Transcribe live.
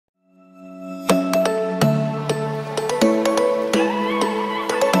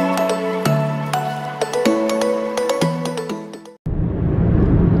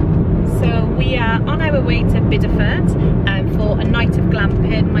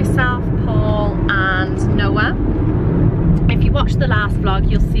watched the last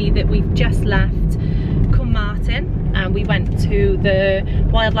vlog, you'll see that we've just left Combe Martin and we went to the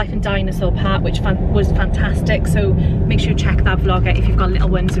Wildlife and Dinosaur Park, which was fantastic. So make sure you check that vlog out if you've got little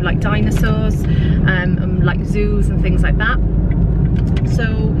ones who like dinosaurs and like zoos and things like that. So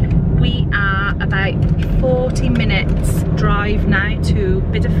we are about 40 minutes drive now to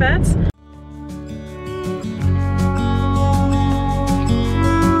Bideford.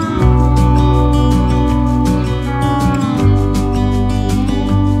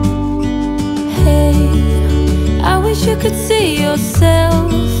 You could see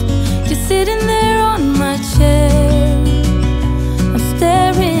yourself just sitting there on my chair. I'm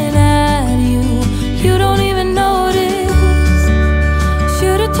staring at you, you don't even notice.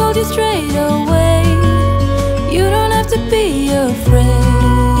 Should've told you straight away, you don't have to be afraid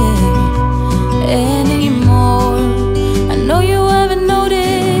anymore. I know you haven't noticed.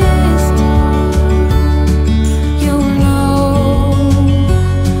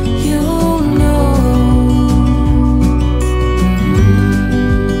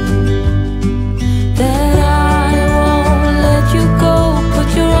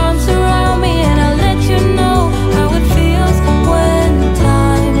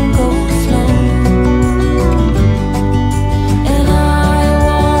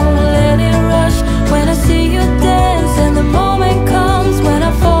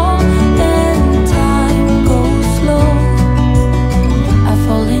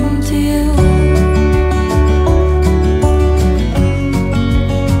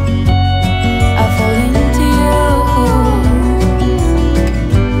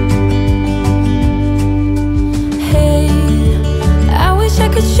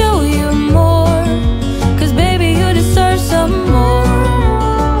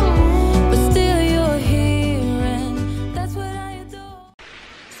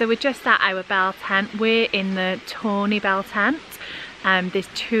 So we're just at our bell tent. We're in the Tawny bell tent. There's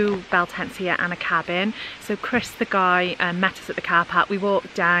 2 bell tents here and a cabin. So Chris, the guy, met us at the car park. We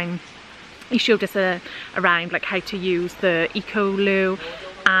walked down. He showed us around like how to use the eco loo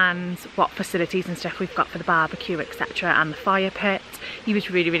and what facilities and stuff we've got for the barbecue, etc., and the fire pit. He was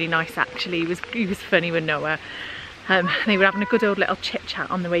really nice actually. He was funny with Noah. They were having a good old little chit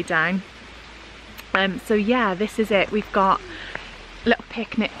chat on the way down. So yeah, this is it. We've got a little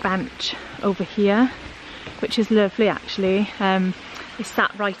picnic bench over here, which is lovely actually. It's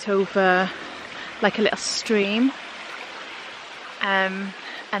sat right over like a little stream, and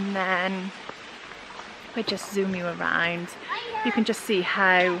then if I just zoom you around, you can just see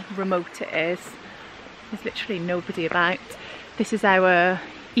how remote it is. There's literally nobody about. This is our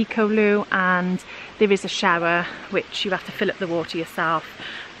eco loo, and there is a shower which you have to fill up the water yourself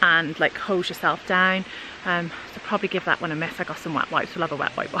and like hose yourself down. So probably give that one a miss. I got some wet wipes. We'll have a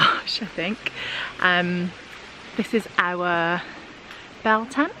wet wipe wash, I think. This is our bell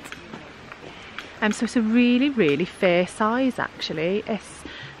tent. So it's a really fair size actually.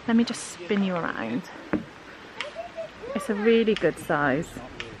 Let me just spin you around. It's a really good size.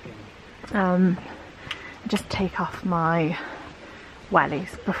 Just take off my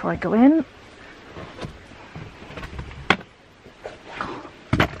wellies before I go in.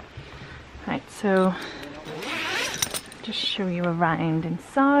 Right, so just show you around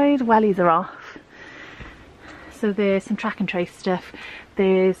inside. Wellies are off. So there's some track and trace stuff.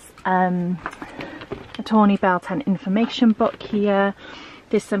 There's a Tawny bell tent information book here.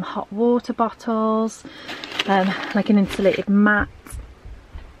 There's some hot water bottles, like an insulated mat.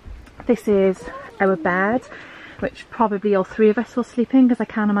 This is our bed, which probably all 3 of us will sleep in, because I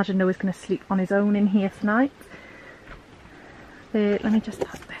can't imagine Noah's going to sleep on his own in here tonight. Let me just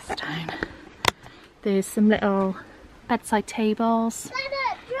put this down. There's some little bedside tables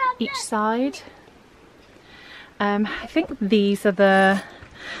each side. I think these are the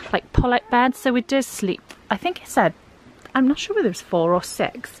like pull-out beds, so it does sleep. I think it said, I'm not sure whether it's 4 or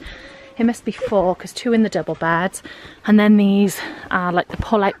 6. It must be 4 because 2 in the double bed, and then these are like the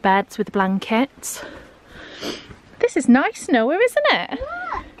pull-out beds with the blankets. This is nice, Noah, isn't it?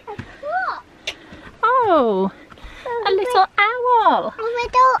 Look. Oh, a little owl. A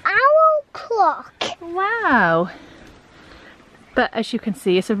little owl clock. Wow. But as you can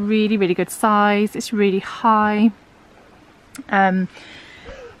see, it's a really good size. It's really high.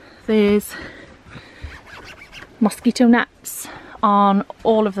 There's mosquito nets on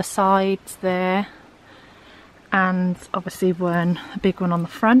all of the sides there, and obviously a big one on the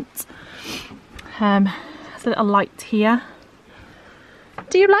front. There's a little light here.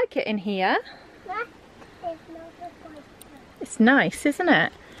 Do you like it in here? It's nice, isn't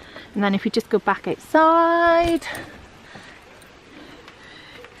it? And then if we just go back outside,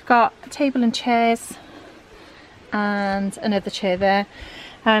 we've got a table and chairs and another chair there.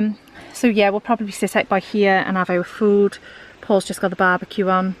 So yeah, we'll probably sit out by here and have our food. Paul's just got the barbecue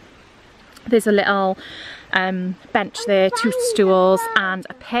on. There's a little bench there, 2 stools and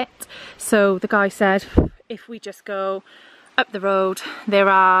a pit. So the guy said if we just go up the road, there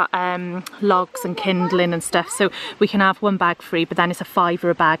are logs and kindling and stuff, so we can have 1 bag free, but then it's a £5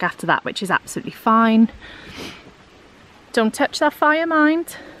 a bag after that, which is absolutely fine. Don't touch that fire,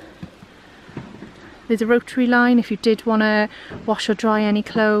 mind. There's a rotary line if you did want to wash or dry any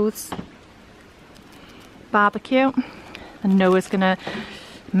clothes. Barbecue, and Noah's gonna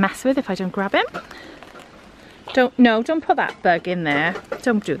mess with if I don't grab him. Don't put that bug in there.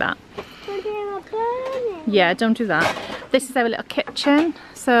 Don't do that. Yeah, don't do that. This is our little kitchen.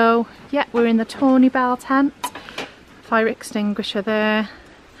 So yeah, we're in the Tawny Bell tent. Fire extinguisher there.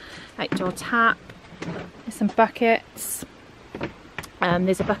 Outdoor tap. There's some buckets.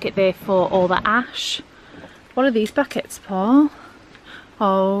 There's a bucket there for all the ash. What are these buckets, Paul?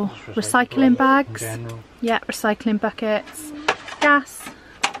 Oh, recycling bags. Yeah, recycling buckets. Gas.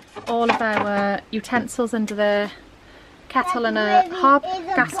 All of our utensils under the kettle and a hob,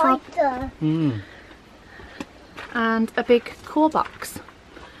 gas hob. And a big cool box.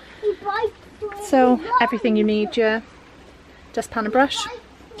 So everything you need, your dustpan and brush.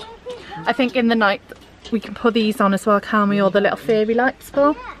 I think in the night we can put these on as well, can't we? All the little fairy lights,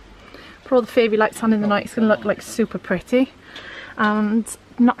 Paul. Put all the fairy lights on in the night, it's going to look like super pretty. And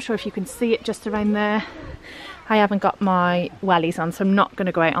I'm not sure if you can see it just around there. I haven't got my wellies on, so I'm not going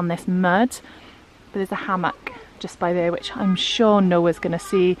to go out on this mud. But there's a hammock just by there, which I'm sure Noah's going to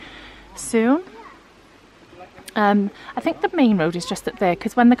see soon. I think the main road is just up there,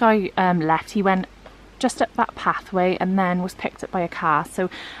 because when the guy left, he went just up that pathway and then was picked up by a car. So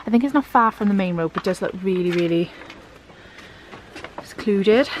I think it's not far from the main road, but does look really, really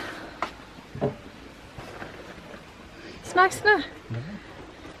secluded. It's nice, isn't it?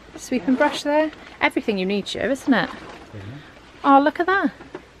 Sweeping brush there. Everything you need, Joe, isn't it? Oh, look at that.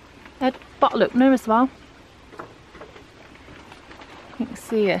 A bottle opener as well. You can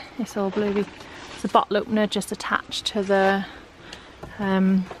see it. It's all bluey. It's a bottle opener just attached to the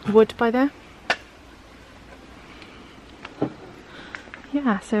wood by there.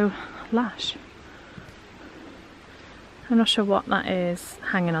 Yeah, so lush. I'm not sure what that is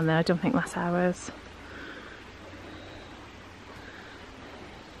hanging on there. I don't think that's ours.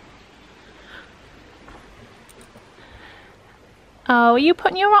 Oh, are you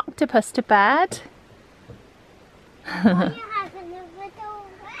putting your octopus to bed?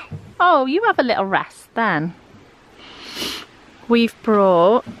 Oh, you have a little rest then. We've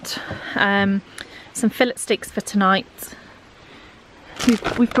brought some fillet steaks for tonight.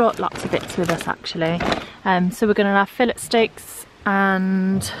 We've brought lots of bits with us actually. So we're going to have fillet steaks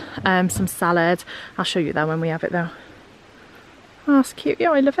and some salad. I'll show you that when we have it though. Oh, it's cute.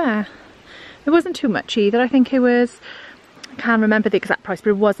 Yeah, I love it. It wasn't too much either. I think it was, I can't remember the exact price, but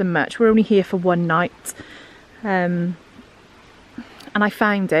it wasn't much. We're only here for one night. And I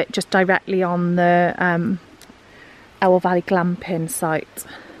found it just directly on the Owl Valley Glamping site.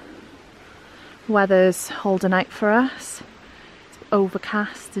 Weather's holding out for us. It's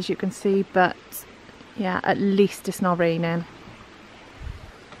overcast as you can see, but yeah, at least it's not raining,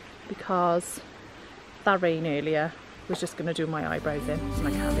 because that rain earlier was just going to do my eyebrows in and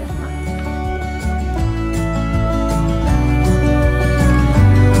I can't be having that.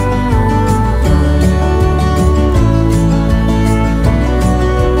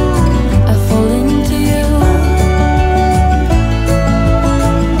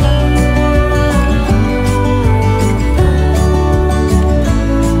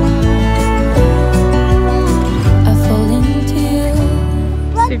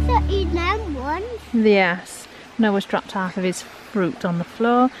 Yes, Noah's dropped half of his fruit on the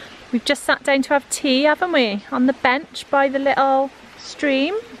floor. We've just sat down to have tea, haven't we? On the bench by the little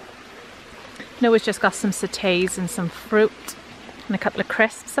stream. Noah's just got some sautés and some fruit and a couple of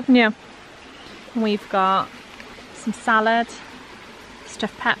crisps, haven't you? And we've got some salad,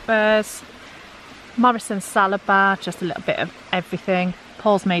 stuffed peppers, Morrison's salad bar, just a little bit of everything.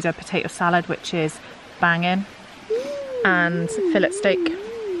 Paul's made a potato salad, which is banging, and fillet steak.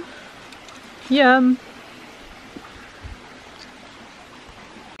 Yum.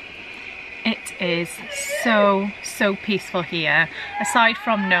 It is so peaceful here. Aside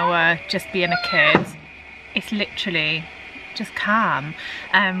from Noah just being a kid, it's literally just calm.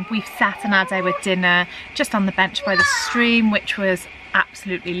 We've sat and had our dinner just on the bench by the stream, which was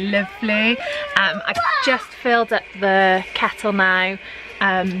absolutely lovely. I just filled up the kettle now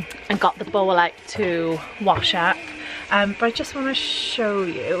and got the bowl out to wash up. But I just want to show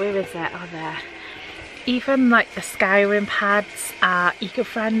you, where is it? Oh, there. even like the scouring pads are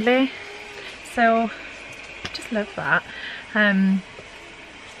eco-friendly, so I just love that. I'm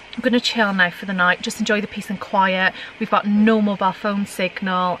going to chill now for the night, just enjoy the peace and quiet. We've got no mobile phone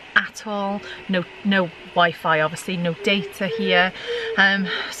signal at all, no Wi-Fi obviously, no data here.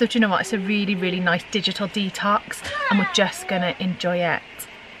 So do you know what, it's a really, really nice digital detox, and we're just going to enjoy it.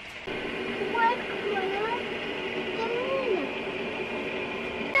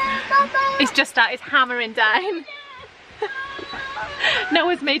 He's just started hammering down.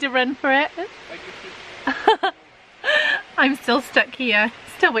 Noah's made a run for it. I'm still stuck here,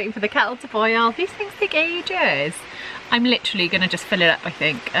 still waiting for the kettle to boil. These things take ages. I'm literally gonna just fill it up, I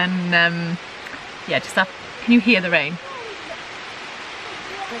think, and yeah, just have, can you hear the rain?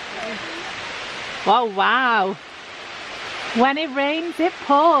 Oh wow, when it rains it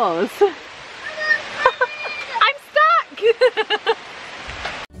pours. I'm stuck.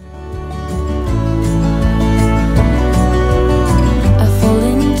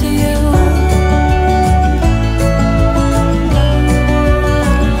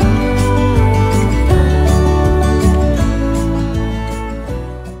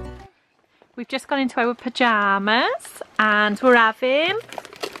 We've just gone into our pyjamas and we're having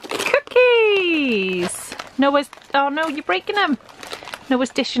cookies. Noah's, oh no, you're breaking them.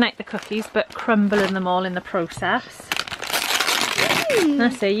 Noah's dishing out the cookies but crumbling them all in the process.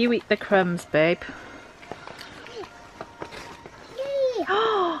 That's it, you eat the crumbs, babe.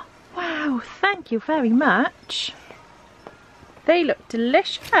 Oh, wow, thank you very much. They look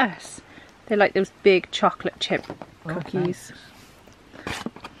delicious. They're like those big chocolate chip cookies.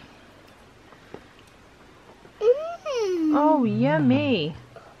 Oh, yummy.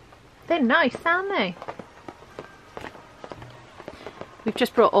 They're nice, aren't they? We've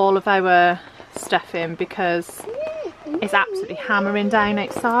just brought all of our stuff in because it's absolutely hammering down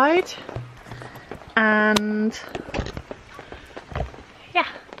outside. And yeah,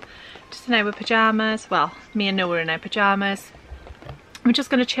 just in our pyjamas. Well, me and Noah are in our pyjamas. We're just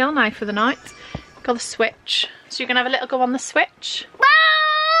going to chill now for the night. Got the switch. So you're going to have a little go on the switch.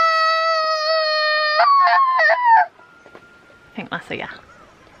 I think that's a yeah.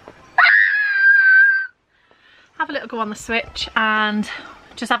 Have a little go on the switch and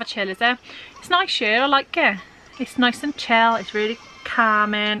just have a chill, is it? It's nice here, I like it. It's nice and chill, it's really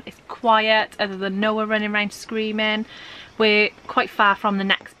calming, it's quiet other than Noah running around screaming. We're quite far from the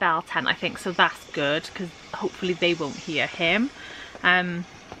next bell tent, I think, so that's good because hopefully they won't hear him.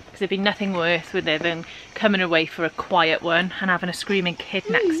 Because there'd be nothing worse with it than coming away for a quiet one and having a screaming kid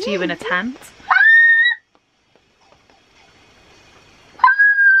next to you in a tent.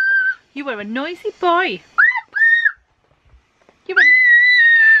 You were a noisy boy. You were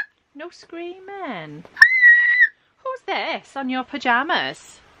no screaming. Who's this on your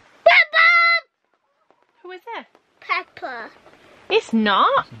pyjamas? Peppa! Who is it? Peppa. It's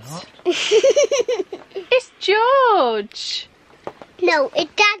not. It's George. No,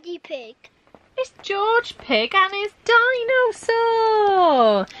 it's Daddy Pig. It's George Pig and his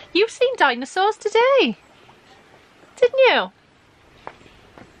dinosaur. You've seen dinosaurs today, didn't you?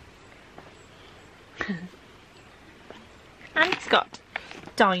 And it's got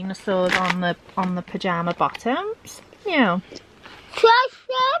dinosaurs on the pyjama bottoms. Yeah.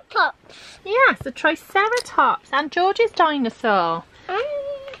 Triceratops. Yes, the Triceratops and George's dinosaur.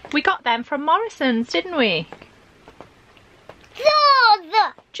 We got them from Morrison's, didn't we?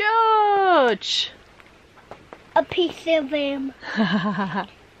 George! A piece of him.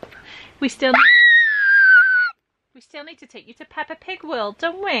 We still need to take you to Peppa Pig World,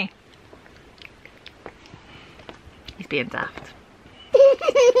 don't we? He's being daft. Do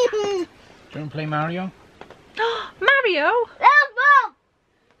you want to play Mario? Mario!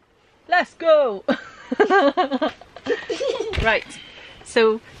 Let's go! Right,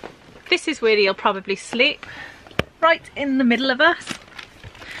 so this is where he'll probably sleep. Right in the middle of us.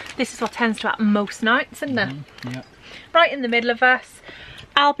 This is what tends to happen most nights, isn't it? Yeah. Right in the middle of us.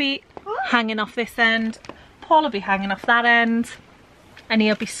 I'll be hanging off this end. Paul will be hanging off that end. And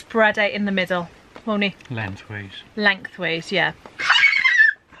he'll be spread out in the middle, won't he? Lengthways. Lengthways, yeah.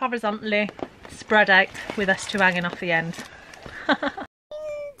 Horizontally spread out with us two hanging off the end.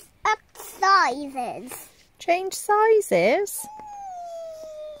 Up sizes. Change sizes?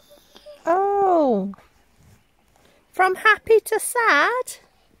 Oh. From happy to sad?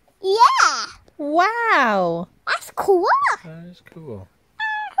 Yeah. Wow. That's cool. That is cool.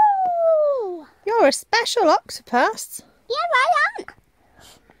 Oh. You're a special octopus. Yeah, I am.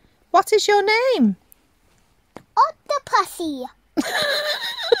 What is your name? Octopussy.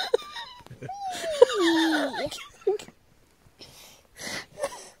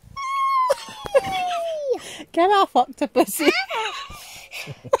 Get off, Octopussy.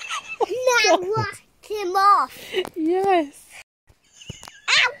 Now wash him off. Yes.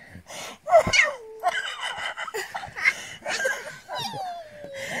 Ow!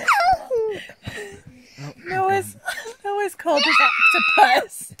 Noah's called his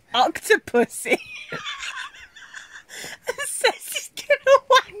octopus Octopussy. And says he's gonna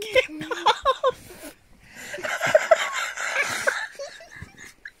whack him off.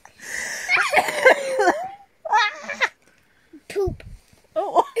 Poop.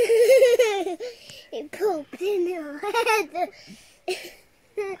 Oh. It pooped in your head.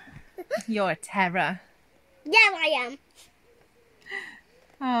 You're a terror. Yeah, I am.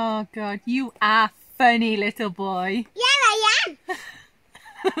 Oh God, you are funny little boy. Yeah, I am.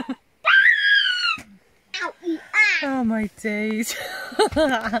 Ow, ow. Oh my days. Poop,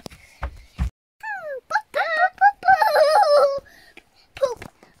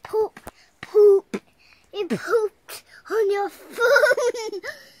 poop, poop. It pooped on your phone.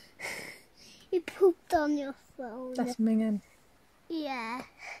 It pooped on your phone. That's minging. Yeah.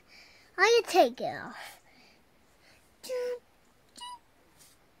 I'm gonna take it off.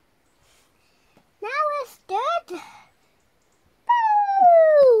 Now it's good.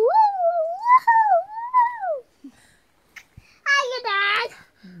 Hiya, Dad.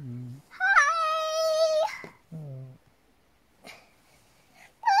 Hi.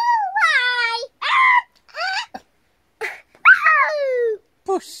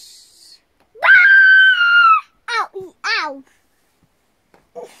 Push. Ow, ow.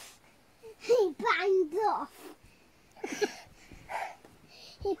 He banged off.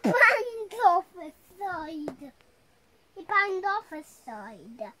 He banged off a side. He banged off a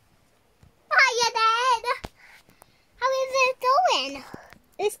side. Hiya, Dad. How is it going?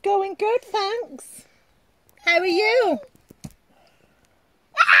 It's going good, thanks. How are you?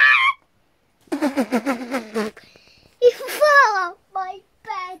 He fell off my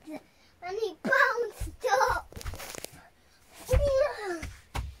bed and he bounced up.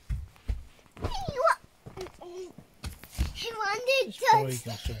 He wanted to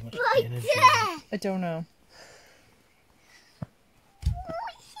right there. I don't know.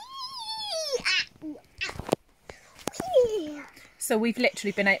 So we've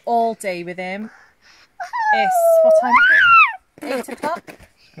literally been out all day with him. It's, what time is it? 8 o'clock?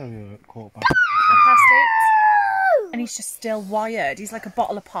 Quarter Past 8. And he's just still wired. He's like a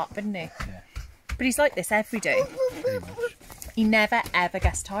bottle of pop, isn't he? Yeah. But he's like this every day. He never ever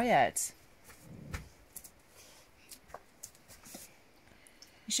gets tired.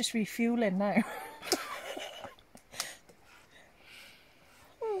 He's just refueling now.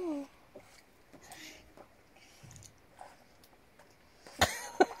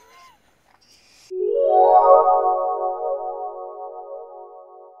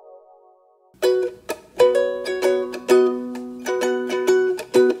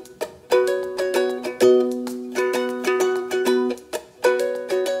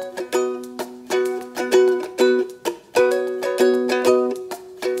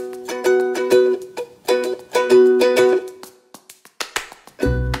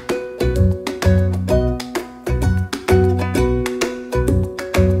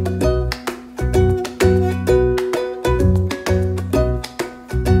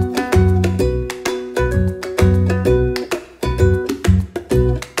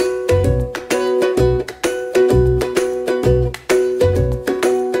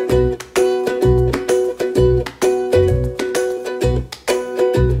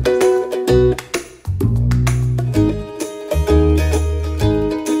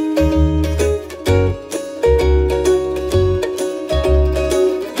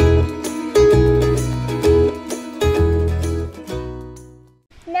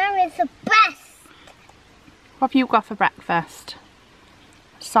 What have you got for breakfast?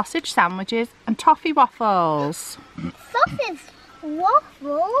 Sausage sandwiches and toffee waffles. Sausage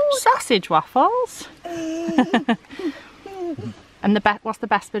waffles? Sausage waffles? And what's the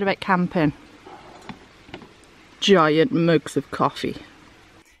best bit about camping? Giant mugs of coffee.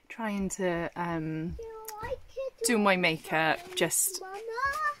 Trying to do my makeup just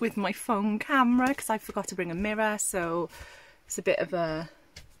with my phone camera because I forgot to bring a mirror, so it's a bit of a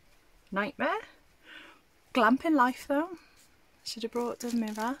nightmare. Glamping life though. Should have brought the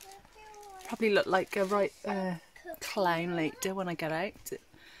mirror. Probably look like a right clown later when I get out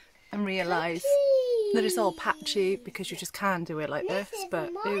and realise that it's all patchy because you just can't do it like this,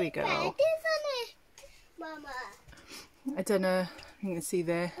 but here we go. I don't know, you can see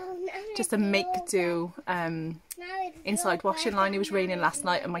there, just a make do inside washing line. It was raining last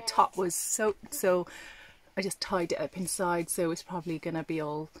night and my top was soaked, so I just tied it up inside, so it's probably going to be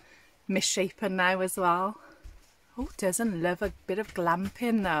all misshapen now as well. Who doesn't love a bit of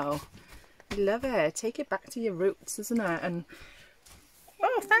glamping though? I love it. Take it back to your roots, isn't it? And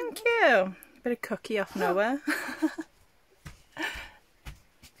oh, thank you. Bit of cookie off nowhere.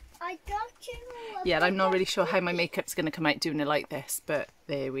 I got you. Yeah, I'm not really sure how my makeup's going to come out doing it like this, but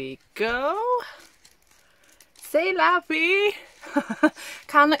there we go. C'est la vie.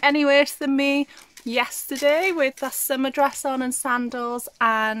 Can't look any worse than me yesterday with the summer dress on and sandals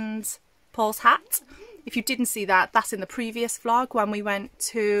and Paul's hat. If you didn't see that, that's in the previous vlog when we went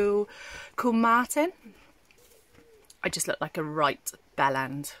to Combe Martin. I just look like a right bell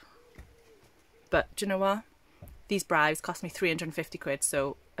end. But do you know what? These brows cost me 350 quid,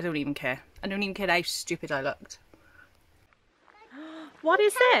 so I don't even care. I don't even care how stupid I looked. What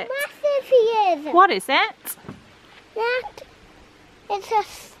is it? Massive he is. What is it? That it's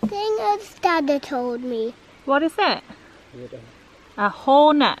a thing as Dad told me. What is it? A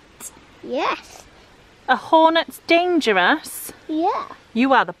hornet. Yes. A hornet's dangerous? Yeah.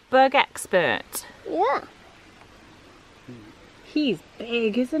 You are the bug expert. Yeah. He's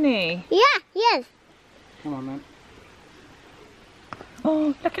big, isn't he? Yeah, he is. Come on, man.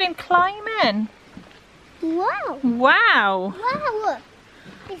 Oh, look at him climbing. Wow. Wow. Wow.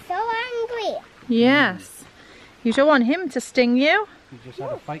 He's so angry. Yes. You don't want him to sting you. He just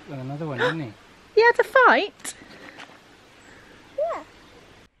had a fight with another one, didn't he? He had a fight. Yeah.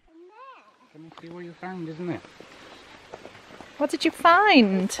 Let me see what you found, isn't it? What did you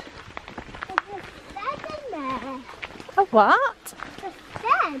find? There's a bed in there. A what?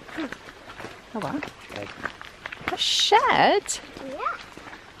 A bed. A what? Like, A shed? Yeah.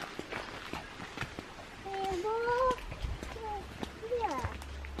 Yeah.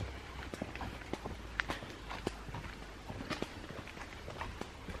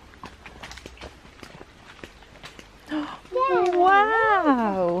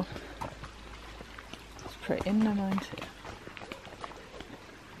 Wow. It's pretty in there, isn't it?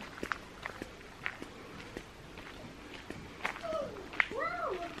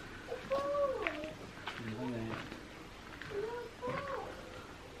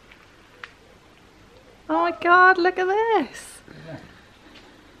 Oh my god, look at this! yeah.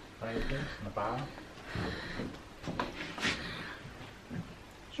 Fireplace and a bar.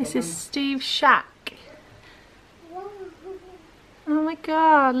 This is Steve's shack. Oh my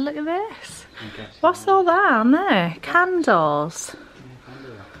god, look at this! What's all that on there? Candles?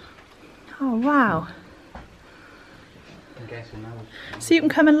 Oh wow. I'm guessing now. So you can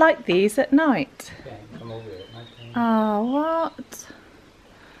come and light these at night? Yeah, come over it. Oh, what?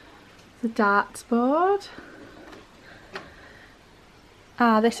 The darts board.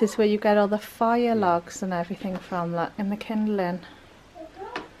 Ah, this is where you get all the fire logs and everything from, like, in the kindling.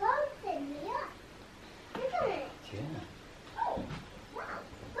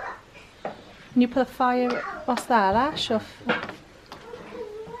 And you put a fire, what's that, ash? Or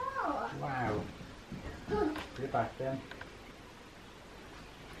Wow. Put it back then.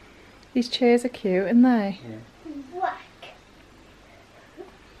 these chairs are cute, aren't they? Yeah. Whack.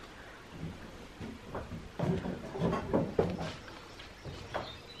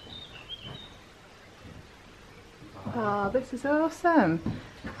 Oh, this is awesome.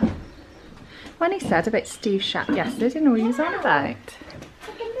 When he said about Steve's shack yesterday, I didn't know what he was on about.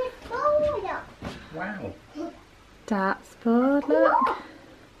 Look at this boulder. Wow. Darts board, look.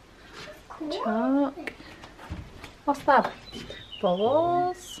 Chalk. What's that?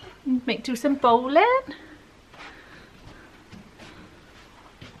 Balls. Do some bowling.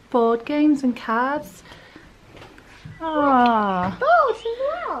 Board games and cards. Ah. Balls as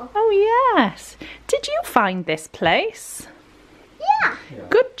well. Oh yes. Did you find this place? Yeah. Yeah.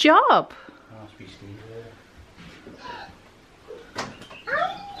 Good job. That must be Steve there.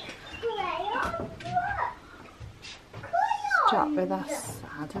 Stop with us,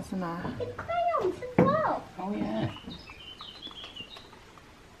 sad, isn't it? The crayons as well. Oh yeah.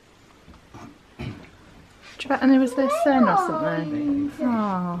 Do you reckon it was their son or something?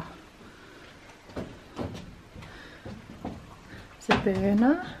 Oh. It's a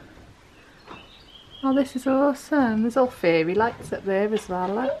burner. Oh, this is awesome. There's all fairy lights up there as well,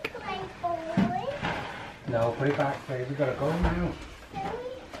 look. No, put it back, babe. We gotta go now.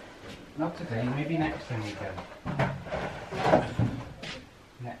 Not today, maybe next time we can.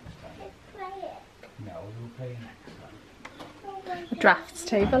 Next time. No, we'll play next time. A drafts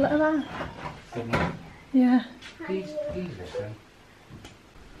table, look at that. Didn't you? Yeah. Please listen.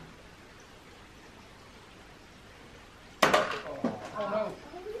 Oh no.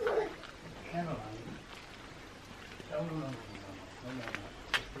 Never mind. No.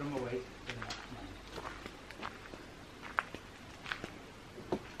 Just put them away.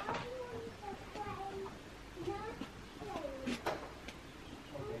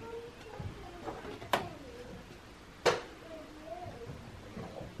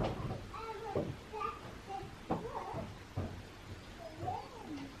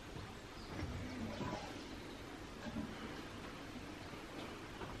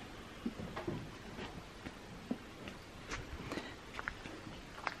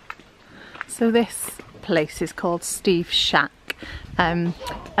 So this place is called Steve's Shack, and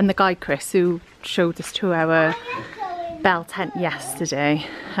the guy Chris who showed us to our bell tent yesterday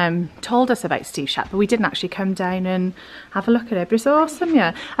told us about Steve's Shack, but we didn't actually come down and have a look at it. But it's awesome,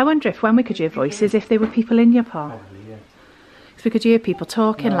 yeah. I wonder if when we could hear voices, if there were people in your Paul. Because we could hear people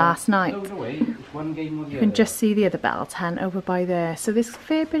talking last night. You can just see the other bell tent over by there. So there's a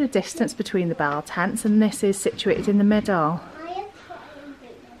fair bit of distance between the bell tents, and this is situated in the middle.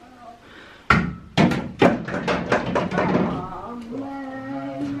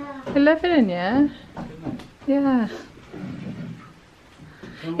 I love it in here. Yeah.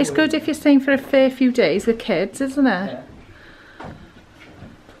 It's good if you're staying for a fair few days with kids, isn't it?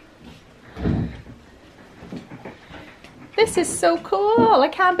 This is so cool. I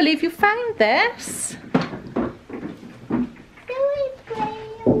can't believe you found this.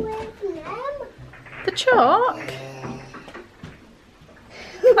 The chalk?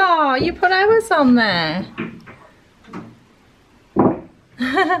 Oh, you put ours on there.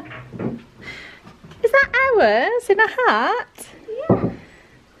 Is that ours in a hat? Yeah.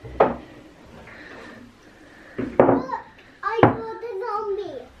 Look, I got a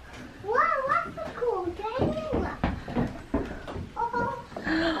zombie. Wow, that's a cool game.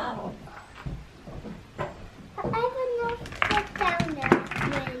 Oh. I don't know what's down there.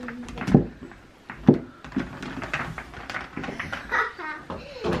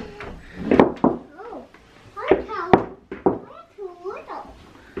 Oh, I'm too little.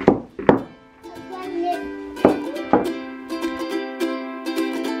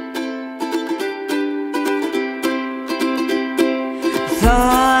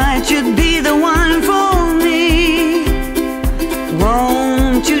 Thought you'd be the one for me.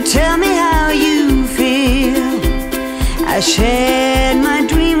 Won't you tell me how you feel? I shared my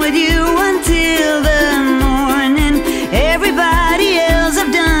dream with you until the morning. Everybody else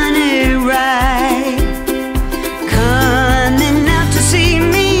have done it right. Coming out to see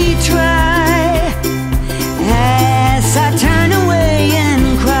me try. As I turn away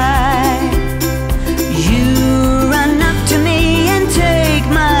and cry, you run up to me and take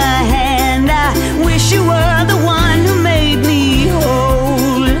my hand. I wish you were the one who made me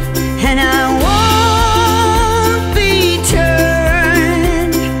whole, and I won't be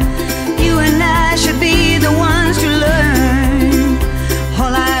turned. You and I should be the ones to learn.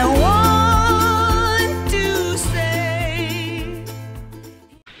 All I want to say.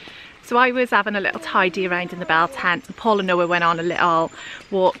 So I was having a little tidy around in the bell tent, and Paul and Noah went on a little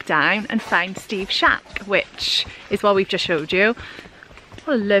walk down and found Steve's Shack, which is what we've just showed you.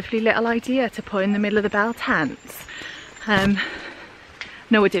 What a lovely little idea to put in the middle of the bell tents.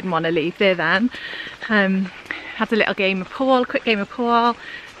 Noah didn't want to leave there then. Had a little game of pool, quick game of pool,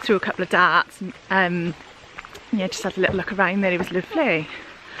 threw a couple of darts, and yeah, just had a little look around there. It was lovely.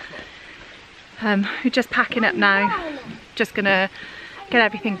 We're just packing up now, just gonna get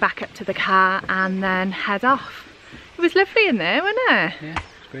everything back up to the car and then head off. It was lovely in there, wasn't it? Yeah,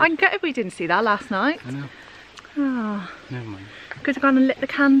 it's great. I'm gutted we didn't see that last night. I know. Oh, Never mind. could have gone and lit the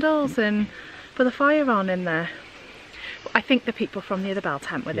candles and put the fire on in there. I think the people from the other bell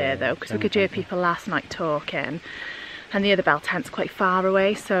tent were there though, because we could hear people last night talking, and the other bell tent's quite far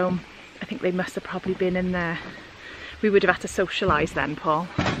away, so I think they must have probably been in there. We would have had to socialise then, Paul.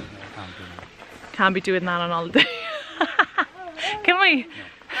 No, I can't do that. Can't be doing that on holiday. Can we?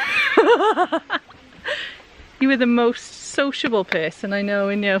 No. You were the most sociable person I know,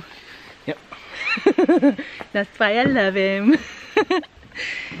 and you. Yep. That's why I love him.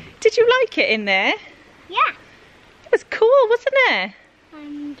 Did you like it in there? Yeah. It was cool, wasn't it?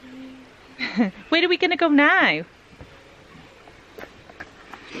 And Where are we going to go now?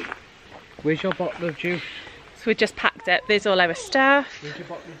 Where's your bottle of juice? So we just packed up. There's all our stuff. Where's your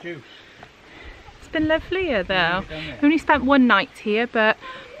bottle of juice? It's been lovely here though. Yeah, We only spent one night here, but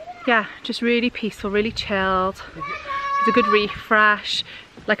yeah, just really peaceful, really chilled. It's a good refresh.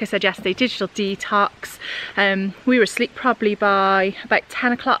 Like I said yesterday, digital detox. We were asleep probably by about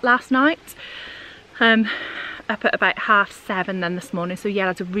 10 o'clock last night. Up at about 7:30 then this morning. So yeah,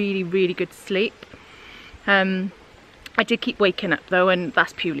 that's a really, really good sleep. I did keep waking up though, and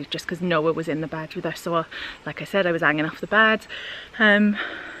that's purely just because Noah was in the bed with us. So like I said, I was hanging off the bed.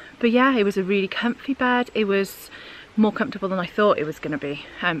 But yeah, it was a really comfy bed. It was more comfortable than I thought it was going to be,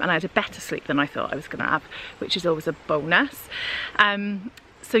 and I had a better sleep than I thought I was going to have, which is always a bonus.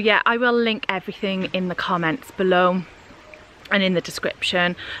 So yeah, I will link everything in the comments below and in the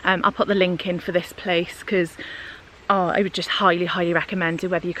description. I'll put the link in for this place because oh, I would just highly recommend it,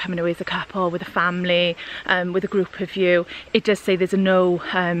 whether you're coming away as a couple, with a family, with a group of you. It does say there's a no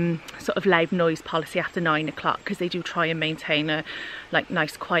sort of loud noise policy after 9 o'clock, because they do try and maintain a like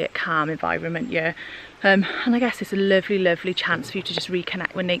nice, quiet, calm environment here. And I guess it's a lovely chance for you to just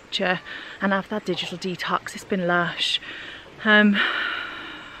reconnect with nature and have that digital detox. It's been lush.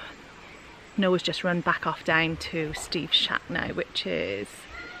 Noah's just run back off down to Steve's shack now, which is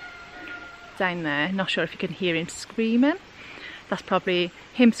down there. Not sure if you can hear him screaming. That's probably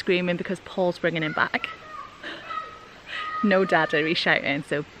him screaming because Paul's bringing him back. No dada, he's shouting.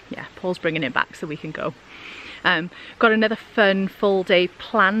 So yeah, Paul's bringing him back so we can go. Got another fun full day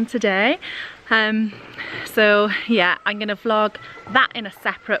planned today. So yeah, I'm gonna vlog that in a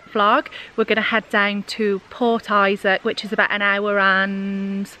separate vlog. We're gonna head down to Port Isaac, which is about an hour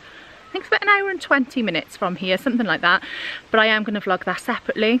and I think it's about an hour and 20 minutes from here, something like that. But I am gonna vlog that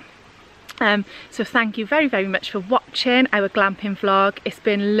separately. So thank you very much for watching our glamping vlog. It's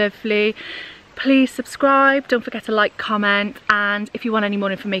been lovely. Please subscribe, don't forget to like, comment, and if you want any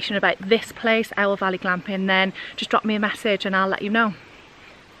more information about this place, Owl Valley Glamping, then just drop me a message and I'll let you know.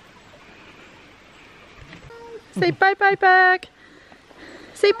 Say bye bye, Berg.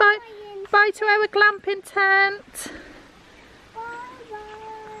 Say bye bye to our glamping tent.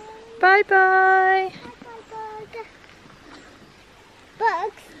 Bye bye.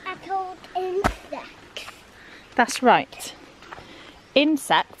 Bugs are called insects. That's right.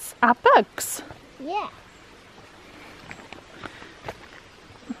 Insects are bugs. Yeah.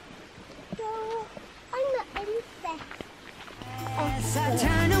 So I'm an insect. Yes, I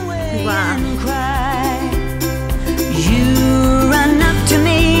turn away Wow. and cry.